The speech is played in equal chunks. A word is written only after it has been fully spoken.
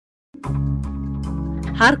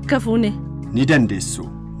harka fuune ni dandeessu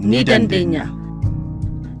ni dandeenya.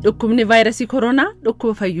 Dhukkubni vaayirasii koronaa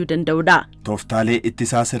dhukkuba fayyuu danda'udha. Tooftaalee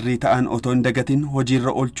ittisaa sirrii ta'an otoo hin dagatin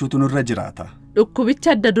hojiirra oolchuutu nurra jiraata.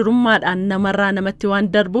 Dhukkubicha adda durummaadhaan namarraa namatti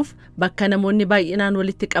waan darbuuf bakka namoonni baay'inaan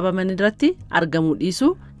walitti qabaman irratti argamuu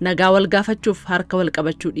dhiisuu, nagaa wal gaafachuuf harka wal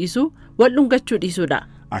qabachuu dhiisuu, wal dhungachuu dhiisuudha.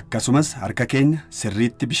 Akkasumas harka keenya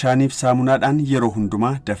sirriitti bishaaniif saamunaadhaan yeroo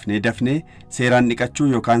hundumaa dafnee seeraan dhiqachuu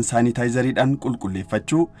yookaan saanitaayizariidhaan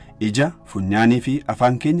qulqulleeffachuu, ija, funyaanii fi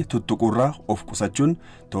afaan keenya tuttuquurraa of qusachuun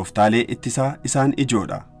tooftaalee ittisaa isaan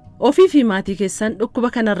ijoodha. Ofii fi maatii keessan dhukkuba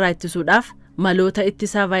kanarraa ittisuudhaaf maloota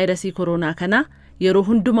ittisaa vaayirasii koronaa kana yeroo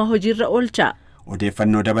hundumaa hojiirra oolchaa.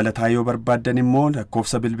 Odeeffannoo dabalataa yoo barbaaddan immoo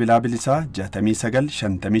lakkoofsa bilbilaa bilisaa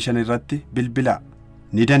 6955 irratti bilbilaa.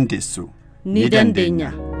 Ni dandeessu. Ni dandeenya.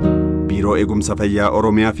 Biiroo Eegumsa Fayyaa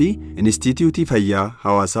Oromiyaa fi Inistituutii Fayyaa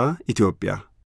Hawaasaa Itoophiyaa.